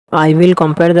I will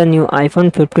compare the new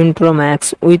iPhone 15 Pro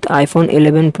Max with iPhone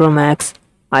 11 Pro Max.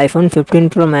 iPhone 15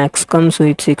 Pro Max comes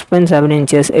with 6.7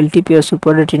 inches LTPO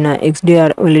Super Retina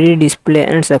XDR OLED display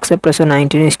and success ratio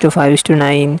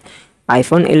 19:5:9.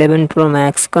 iPhone 11 Pro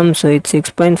Max comes with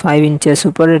 6.5 inches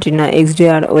Super Retina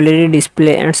XDR OLED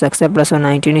display and success ratio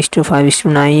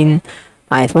 19:5:9.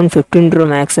 iPhone 15 Pro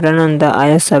Max run on the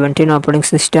iOS 17 operating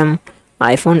system.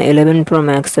 iPhone 11 Pro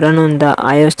Max run on the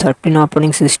iOS 13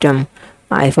 operating system.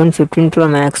 iPhone 15 Pro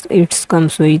Max it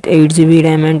comes with 8GB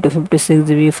RAM and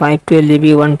 256GB,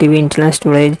 512GB, 1TB internal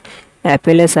storage.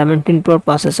 Apple A17 Pro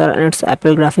processor and its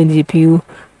Apple graphic GPU.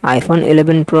 iPhone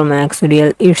 11 Pro Max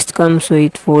real it comes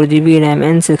with 4GB RAM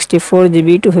and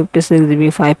 64GB to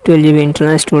 56GB, 512GB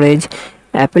internal storage.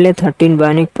 Apple A13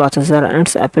 Bionic processor and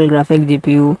its Apple graphic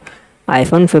GPU.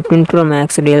 iPhone 15 Pro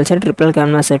Max real set triple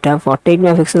camera setup, 48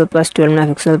 megapixel plus 12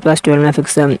 megapixel plus 12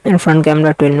 megapixel and front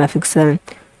camera 12 megapixel.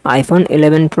 iPhone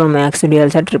 11 Pro Max real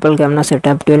set triple camera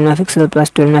setup, 12 megapixel plus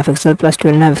 12 megapixel plus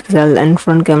 12 megapixel and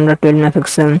front camera 12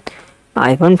 megapixel.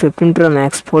 iPhone 15 Pro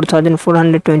Max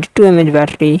 4422 mAh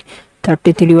battery,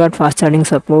 33 watt fast charging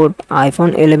support.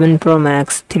 iPhone 11 Pro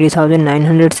Max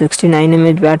 3969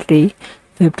 mAh battery,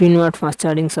 15 watt fast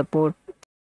charging support.